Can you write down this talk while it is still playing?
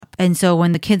And so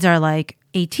when the kids are like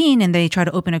 18 and they try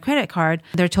to open a credit card,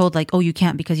 they're told like, oh, you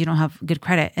can't because you don't have good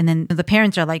credit. And then the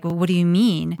parents are like, well, what do you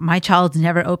mean? My child's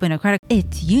never opened a credit.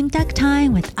 It's Yuntak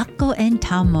time with Akko and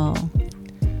Tamo.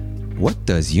 What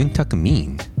does Yuntak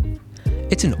mean?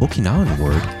 It's an Okinawan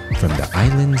word from the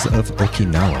islands of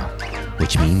Okinawa,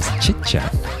 which means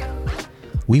chit-chat.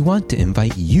 We want to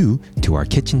invite you to our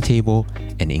kitchen table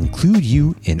and include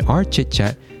you in our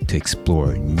chit-chat to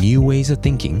explore new ways of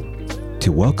thinking,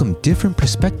 to welcome different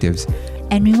perspectives,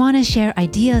 and we want to share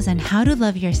ideas on how to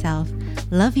love yourself,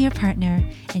 love your partner,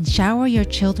 and shower your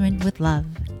children with love.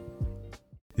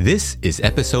 This is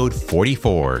episode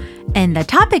 44. And the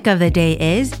topic of the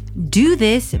day is, do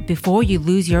this before you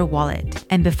lose your wallet.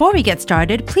 And before we get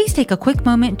started, please take a quick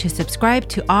moment to subscribe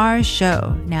to our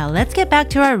show. Now let's get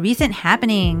back to our recent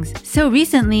happenings. So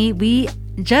recently, we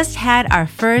just had our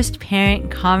first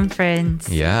parent conference.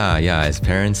 Yeah, as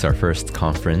parents, our first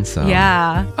conference.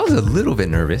 I was a little bit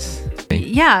nervous.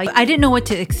 Yeah, I didn't know what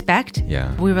to expect.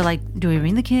 Yeah. We were like, do we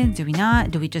bring the kids? Do we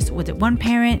not? Was it one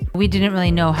parent? We didn't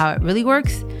really know how it really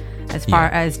works as far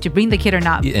as to bring the kid or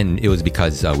not. And it was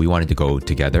because we wanted to go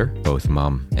together. Both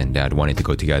mom and dad wanted to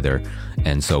go together.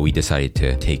 And so we decided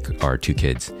to take our two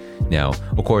kids. Now,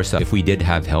 of course, if we did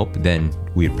have help, then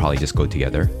we'd probably just go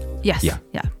together. Yes. Yeah.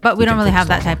 But we don't really have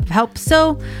that type of help.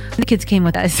 So the kids came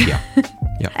with us. Yeah.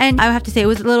 And I have to say it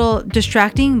was a little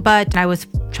distracting, but I was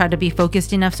trying to be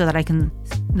focused enough so that I can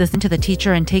listen to the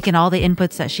teacher and take in all the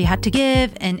inputs that she had to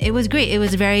give. And it was great. It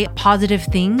was very positive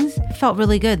things. It felt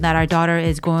really good that our daughter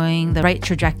is going the right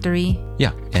trajectory.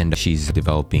 Yeah. And she's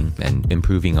developing and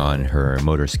improving on her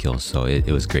motor skills. So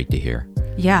it was great to hear.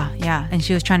 Yeah. And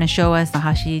she was trying to show us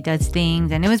how she does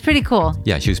things. And it was pretty cool.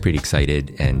 Yeah, she was pretty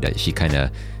excited. And she kind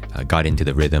of got into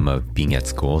the rhythm of being at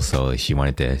school, so she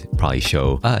wanted to probably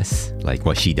show us like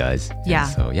what she does. Yeah.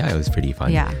 And so it was pretty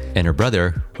fun. Yeah. And her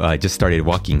brother just started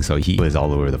walking, so he was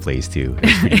all over the place too. It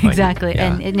was pretty funny. Exactly.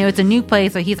 Yeah. And it's a new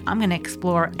place, so I'm going to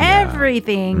explore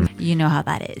everything. You know how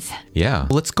that is. Yeah.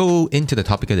 Let's go into the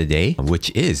topic of the day, which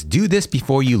is do this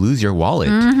before you lose your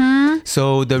wallet. Mm-hmm.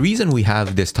 So the reason we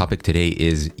have this topic today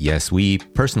is, yes, we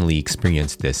personally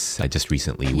experienced this just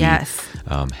recently. Yes.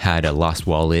 We had a lost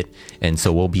wallet, and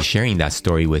so we'll be sharing that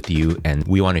story with you, and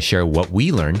we want to share what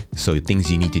we learned, so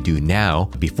things you need to do now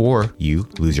before you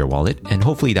lose your wallet, and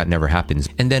hopefully that never happens.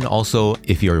 And then also,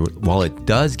 if your wallet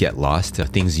does get lost,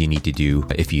 things you need to do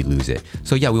if you lose it.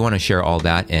 So we want to share all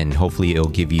that, and hopefully it'll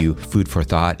give you food for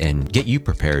thought and get you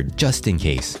prepared just in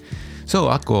case. So,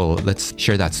 Akko, let's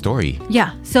share that story.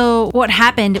 Yeah. So what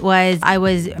happened was I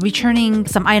was returning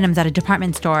some items at a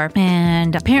department store.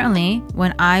 And apparently,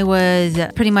 when I was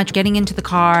pretty much getting into the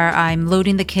car, I'm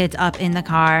loading the kids up in the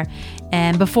car.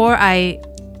 And before I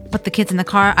put the kids in the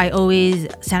car, I always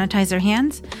sanitize their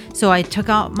hands. So I took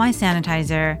out my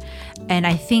sanitizer. And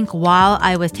I think while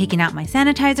I was taking out my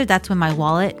sanitizer, that's when my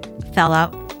wallet fell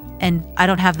out. And I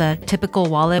don't have the typical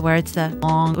wallet where it's the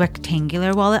long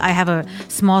rectangular wallet. I have a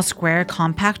small square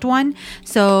compact one.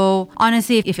 So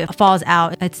honestly, if it falls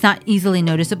out, it's not easily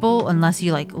noticeable unless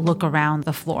you look around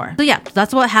the floor. So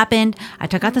that's what happened. I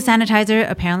took out the sanitizer.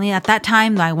 Apparently at that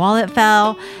time, my wallet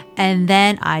fell. And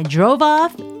then I drove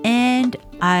off and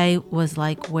I was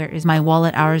like, where is my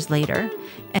wallet hours later?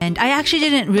 And I actually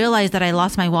didn't realize that I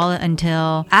lost my wallet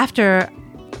until after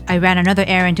I ran another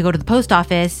errand to go to the post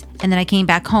office, and then I came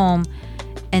back home,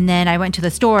 and then I went to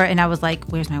the store and I was like,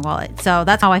 where's my wallet? So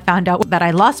that's how I found out that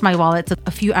I lost my wallet. So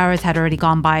a few hours had already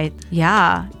gone by.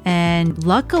 Yeah. And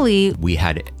luckily, we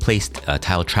had placed a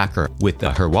tile tracker with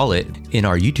her wallet. In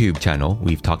our YouTube channel,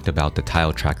 we've talked about the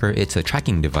tile tracker. It's a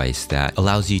tracking device that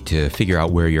allows you to figure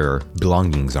out where your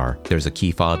belongings are. There's a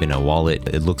key fob in a wallet.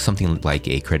 It looks something like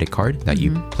a credit card that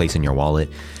you place in your wallet.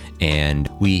 And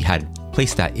we had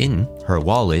placed that in her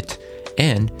wallet.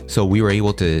 And so we were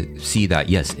able to see that,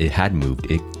 yes, it had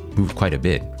moved. It moved quite a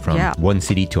bit from one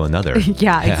city to another.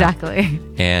 Yeah, exactly.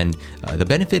 And the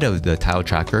benefit of the tile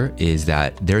tracker is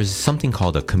that there's something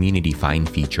called a community find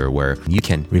feature where you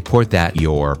can report that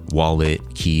your wallet,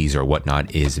 keys, or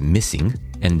whatnot is missing.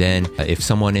 And then if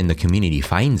someone in the community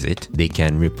finds it, they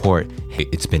can report, hey,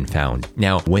 it's been found.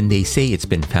 Now, when they say it's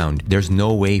been found, there's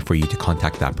no way for you to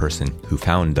contact that person who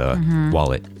found the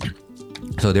wallet.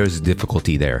 So there's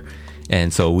difficulty there.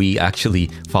 And so we actually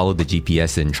followed the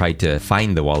GPS and tried to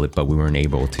find the wallet, but we weren't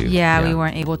able to. Yeah, we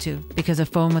weren't able to because a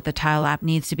phone with the Tile app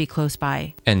needs to be close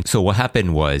by. And so what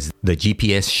happened was the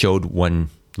GPS showed one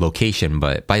location,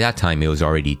 but by that time it was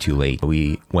already too late.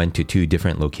 We went to two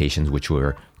different locations, which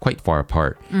were quite far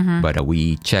apart. But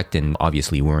we checked and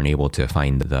obviously we weren't able to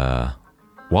find the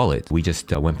wallet. We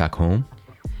just went back home.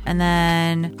 And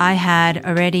then I had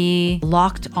already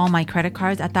locked all my credit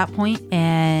cards at that point.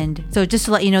 And so just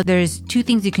to let you know, there's two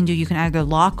things you can do. You can either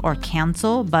lock or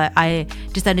cancel, but I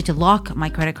decided to lock my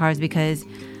credit cards because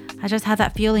I just had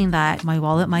that feeling that my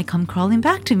wallet might come crawling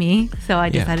back to me. So I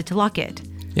decided to lock it.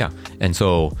 Yeah. And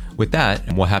so with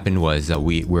that, what happened was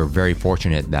we were very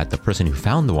fortunate that the person who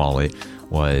found the wallet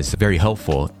was very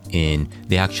helpful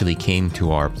they actually came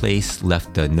to our place,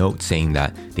 left a note saying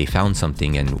that they found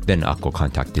something, and then Akko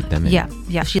contacted them.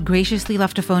 Yeah. She graciously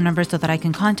left a phone number so that I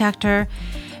can contact her.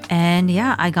 And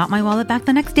yeah, I got my wallet back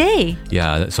the next day.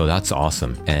 Yeah, so that's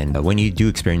awesome. And when you do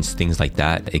experience things like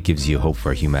that, it gives you hope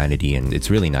for humanity, and it's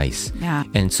really nice. Yeah.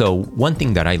 And so one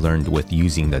thing that I learned with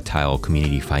using the Tile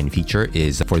Community Find feature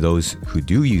is for those who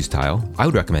do use Tile, I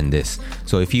would recommend this.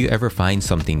 So if you ever find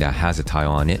something that has a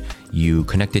tile on it, you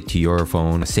connect it to your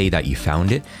phone, say that you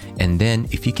found it, and then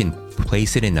if you can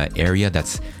place it in an area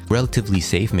that's relatively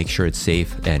safe, make sure it's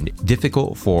safe and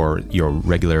difficult for your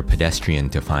regular pedestrian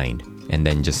to find, and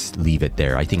then just leave it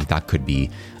there. I think that could be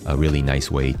a really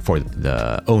nice way for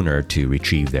the owner to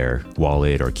retrieve their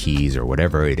wallet or keys or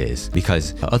whatever it is.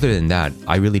 Because other than that,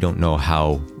 I really don't know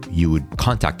how you would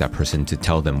contact that person to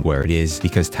tell them where it is,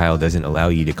 because Tile doesn't allow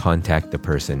you to contact the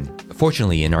person.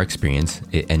 Fortunately, in our experience,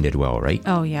 it ended well, right?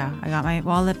 Oh yeah, I got my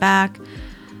wallet back.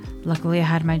 Luckily, I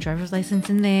had my driver's license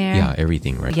in there. Yeah,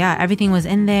 everything, right? Yeah, everything was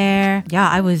in there. Yeah,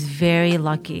 I was very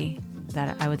lucky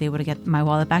that I was able to get my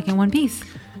wallet back in one piece.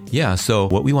 Yeah, so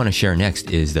what we want to share next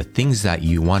is the things that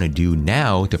you want to do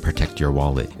now to protect your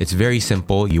wallet. It's very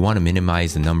simple. You want to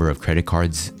minimize the number of credit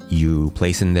cards you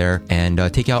place in there and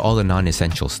take out all the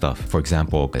non-essential stuff. For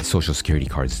example, social security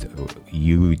cards.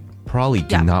 You probably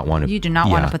do not want to... You do not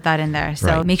want to put that in there. So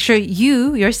Right. make sure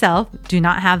you yourself do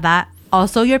not have that.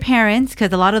 Also your parents,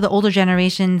 because a lot of the older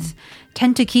generations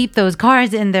tend to keep those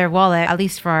cards in their wallet, at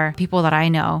least for people that I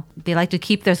know. They like to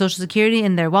keep their social security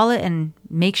in their wallet and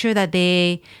make sure that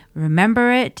they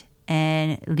remember it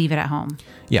and leave it at home.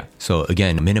 Yeah, so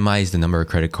again, minimize the number of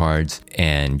credit cards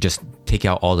and just take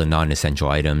out all the non-essential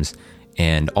items.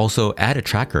 And also add a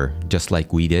tracker, just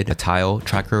like we did. A Tile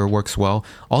tracker works well.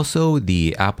 Also,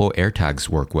 the Apple AirTags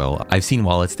work well. I've seen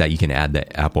wallets that you can add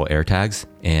the Apple AirTags,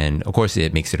 and of course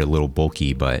it makes it a little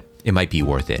bulky, but it might be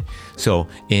worth it. So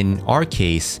in our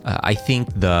case, I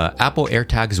think the Apple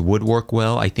AirTags would work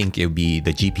well. I think the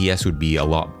GPS would be a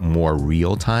lot more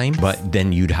real time, but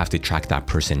then you'd have to track that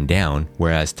person down.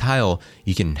 Whereas Tile,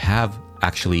 you can have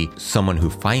actually someone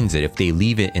who finds it. If they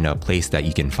leave it in a place that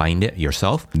you can find it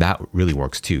yourself, that really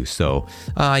works too. So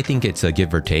I think it's a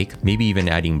give or take, maybe even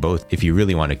adding both if you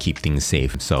really want to keep things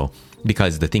safe. So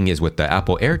because the thing is with the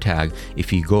Apple AirTag,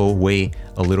 if you go away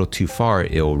a little too far,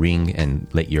 it'll ring and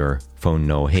let your phone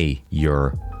know, hey,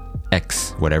 your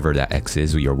X, whatever that X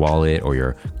is, your wallet or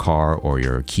your car or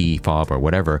your key fob or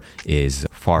whatever is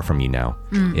far from you now.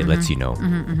 Mm-hmm. It lets you know.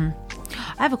 Mm-hmm.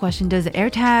 I have a question. Does the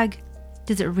AirTag,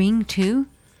 does it ring too?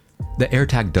 The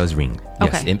AirTag does ring.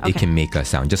 Yes, Okay, it can make a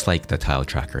sound, just like the Tile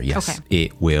tracker. Yes, Okay.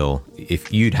 It will.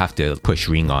 If you'd have to push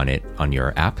ring on it on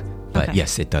your app, but Okay.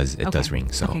 yes, it does. It does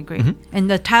ring. So Okay, great. And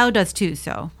the Tile does too,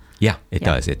 so. yeah, it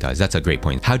does. It does. That's a great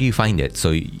point. How do you find it?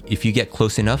 So if you get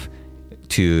close enough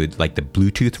to like the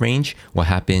Bluetooth range, what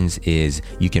happens is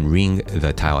you can ring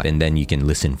the Tile and then you can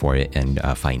listen for it and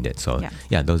find it. So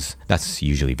yeah, that's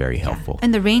usually very helpful.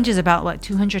 And the range is about what,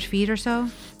 200 feet or so?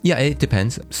 Yeah, it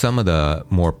depends. Some of the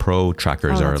more pro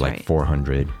trackers are that's like right.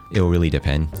 400. It will really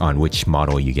depend on which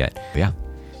model you get. But yeah,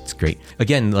 it's great.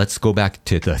 Again, let's go back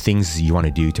to the things you want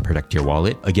to do to protect your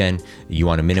wallet. Again, you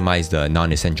want to minimize the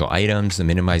non-essential items,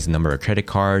 minimize the number of credit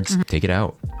cards. Take it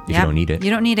out if you don't need it.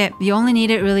 You don't need it. You only need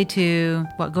it really to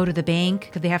go to the bank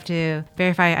because they have to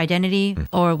verify identity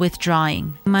or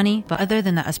withdrawing money. But other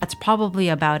than that, that's probably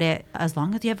about it as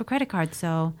long as you have a credit card.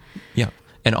 So Yeah.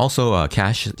 And also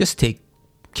cash, just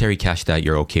carry cash that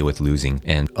you're okay with losing.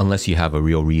 And unless you have a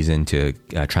real reason to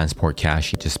transport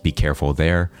cash, just be careful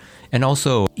there. And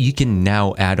also, you can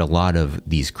now add a lot of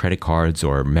these credit cards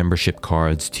or membership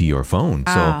cards to your phone.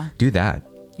 So do that.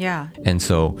 yeah. And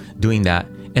so doing that.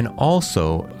 And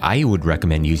also, I would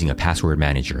recommend using a password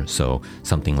manager. So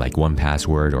something like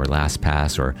 1Password or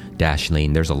LastPass or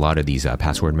Dashlane. There's a lot of these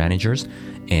password managers.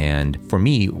 And for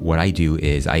me, what I do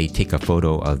is I take a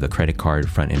photo of the credit card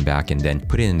front and back and then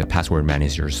put it in the password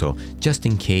manager. So just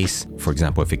in case, for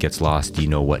example, if it gets lost, you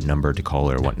know what number to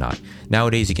call or whatnot.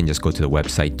 Nowadays, you can just go to the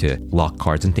website to lock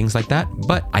cards and things like that.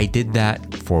 But I did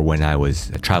that for when I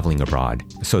was traveling abroad.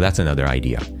 So that's another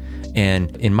idea.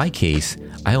 And in my case,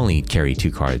 I only carry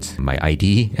 2 cards, my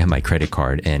ID and my credit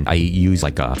card. And I use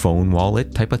like a phone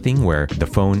wallet type of thing where the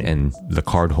phone and the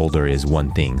card holder is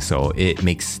one thing. So it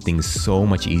makes things so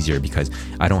much easier because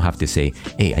I don't have to say,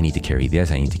 hey, I need to carry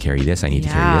this, I need to carry this, I need to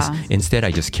carry this. Instead,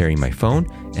 I just carry my phone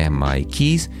and my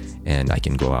keys and I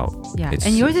can go out. Yeah,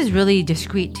 and yours is really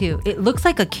discreet too. It looks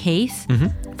like a case.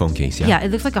 Phone case, yeah. Yeah,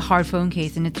 it looks like a hard phone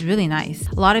case and it's really nice.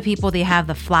 A lot of people, they have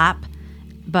the flap,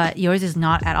 but yours is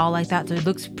not at all like that. So it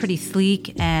looks pretty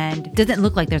sleek and doesn't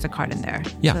look like there's a card in there.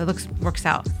 Yeah. So it works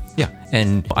out. Yeah,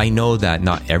 and I know that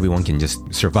not everyone can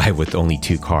just survive with only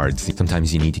 2 cards.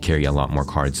 Sometimes you need to carry a lot more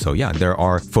cards. So yeah, there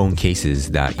are phone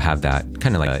cases that have that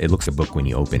kind of like, it looks a book when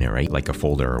you open it, right? Like a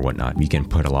folder or whatnot. You can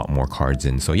put a lot more cards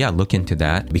in. So yeah, look into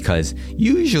that because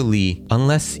usually,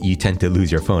 unless you tend to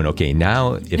lose your phone, okay,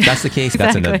 now if that's the case,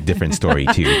 Exactly. that's a different story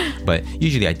too. But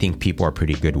usually I think people are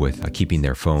pretty good with keeping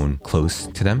their phone close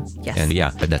to them. Yes. And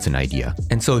yeah, but that's an idea.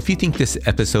 And so if you think this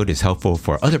episode is helpful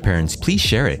for other parents, please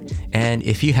share it. And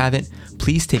if you haven't,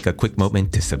 please take a quick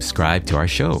moment to subscribe to our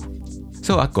show.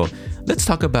 So Akko, let's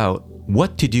talk about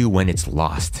what to do when it's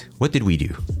lost. What did we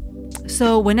do?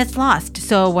 So when it's lost,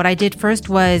 so what I did first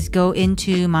was go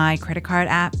into my credit card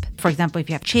app. For example, if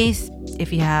you have Chase,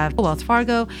 if you have Wells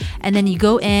Fargo, and then you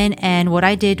go in, and what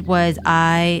I did was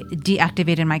I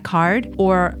deactivated my card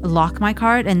or lock my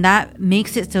card, and that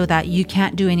makes it so that you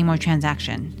can't do any more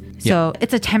transaction. So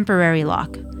it's a temporary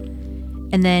lock.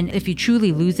 And then if you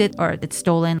truly lose it or it's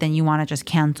stolen, then you want to just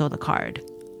cancel the card.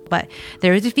 But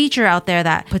there is a feature out there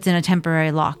that puts in a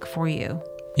temporary lock for you.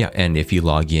 Yeah, and if you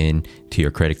log in to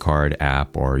your credit card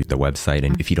app or the website,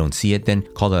 and if you don't see it, then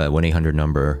call the 1-800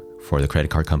 number for the credit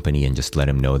card company and just let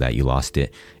them know that you lost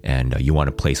it and you want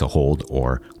to place a hold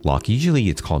or lock. Usually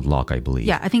it's called lock, I believe.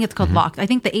 Yeah, I think it's called lock. I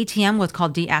think the ATM was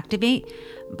called deactivate,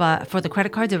 but for the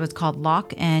credit cards, it was called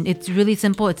lock. And it's really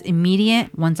simple. It's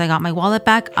immediate. Once I got my wallet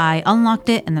back, I unlocked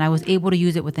it and then I was able to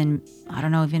use it within, I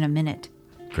don't know, even a minute.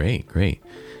 Great, great.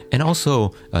 And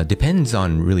also depends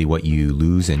on really what you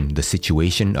lose and the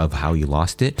situation of how you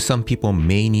lost it. Some people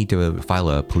may need to file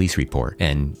a police report,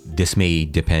 and this may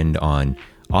depend on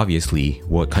obviously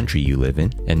what country you live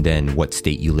in and then what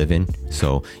state you live in.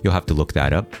 So you'll have to look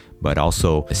that up. But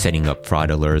also setting up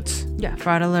fraud alerts. Yeah,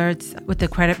 fraud alerts with the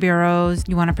credit bureaus.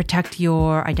 You want to protect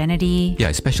your identity. Yeah,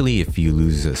 especially if you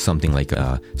lose something like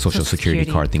a social security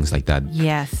card, things like that.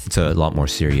 Yes. It's a lot more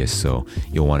serious, so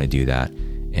you'll want to do that.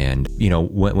 And, you know,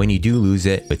 when you do lose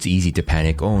it, it's easy to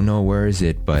panic. Oh, no, where is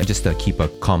it? But just keep a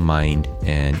calm mind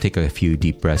and take a few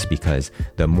deep breaths because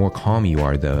the more calm you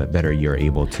are, the better you're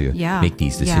able to make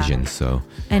these decisions. So,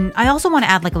 and I also want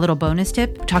to add like a little bonus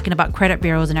tip talking about credit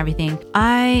bureaus and everything.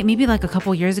 Maybe like a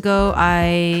couple years ago,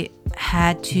 I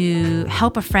had to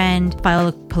help a friend file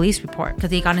a police report because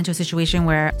they got into a situation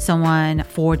where someone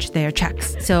forged their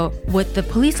checks. So what the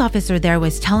police officer there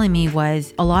was telling me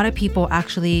was a lot of people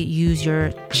actually use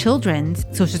your children's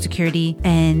social security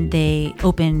and they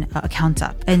open accounts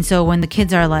up. And so when the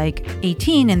kids are like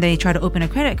 18 and they try to open a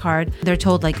credit card, they're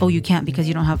told like, oh, you can't because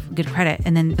you don't have good credit.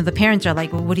 And then the parents are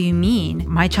like, well, what do you mean?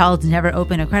 My child's never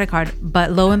opened a credit card.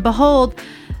 But lo and behold,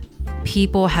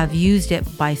 people have used it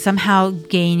by somehow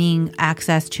gaining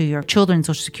access to your children's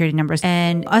social security numbers.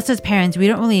 And us as parents, we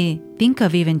don't really think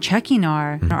of even checking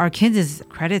our kids'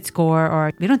 credit score,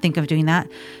 or we don't think of doing that.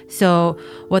 So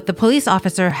what the police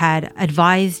officer had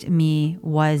advised me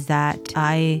was that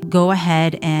I go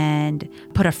ahead and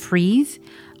put a freeze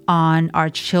on our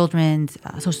children's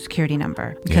social security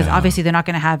number because obviously they're not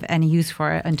going to have any use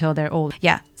for it until they're old.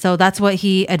 Yeah. So that's what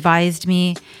he advised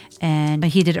me, and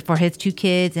he did it for his 2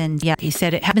 kids. And yeah, he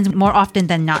said it happens more often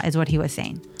than not is what he was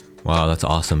saying. Wow, that's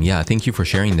awesome. Yeah, thank you for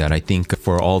sharing that. I think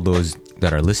for all those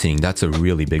that are listening, that's a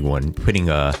really big one. Putting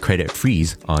a credit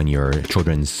freeze on your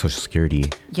children's social security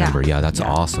number. Yeah, that's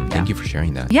awesome. Thank you for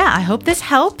sharing that. Yeah, I hope this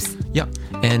helps. Yeah.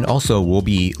 And also we'll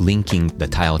be linking the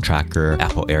Tile Tracker,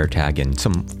 Apple AirTag, and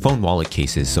some phone wallet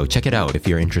cases. So check it out if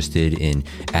you're interested in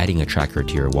adding a tracker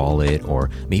to your wallet or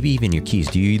maybe even your keys.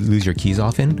 Do you lose your keys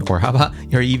often? Or how about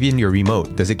even your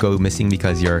remote? Does it go missing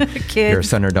because your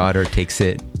son or daughter takes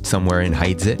it somewhere and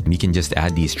hides it? You can just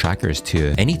add these trackers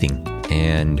to anything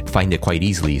and find it quite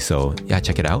easily. So yeah,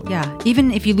 check it out. Yeah.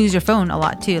 Even if you lose your phone a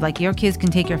lot too, like your kids can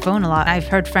take your phone a lot. I've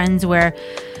heard friends where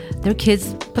their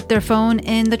kids put their phone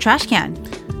in the trash can.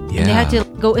 Yeah. And they had to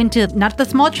go into, not the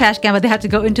small trash can, but they had to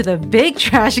go into the big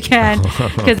trash can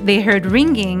because they heard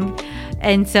ringing.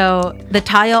 And so the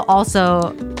Tile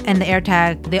also and the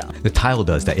AirTag, the Tile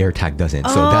does, the AirTag doesn't.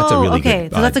 So that's a really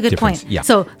good so that's a good difference. point. Yeah.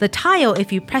 So the Tile,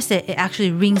 if you press it, it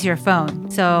actually rings your phone.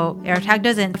 So AirTag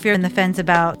doesn't. If you're in the fence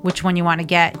about which one you want to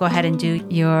get, go ahead and do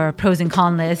your pros and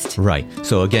cons list. Right.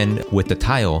 So again, with the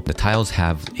tiles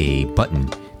have a button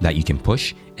that you can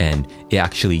push, and it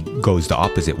actually goes the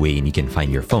opposite way, and you can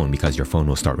find your phone because your phone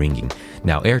will start ringing.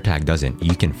 Now, AirTag doesn't.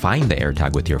 You can find the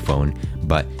AirTag with your phone,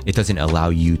 but it doesn't allow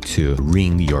you to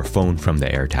ring your phone from the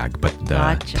AirTag, but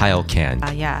the Tile can.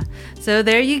 Yeah. So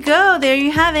there you go. There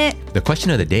you have it. The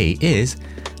question of the day is,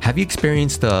 have you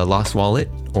experienced a lost wallet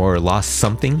or lost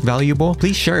something valuable?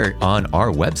 Please share it on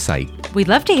our website. We'd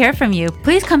love to hear from you.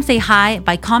 Please come say hi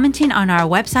by commenting on our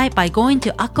website by going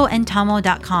to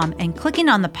akkoandtamo.com and clicking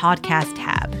on the podcast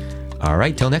tab. All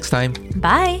right, till next time.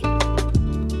 Bye.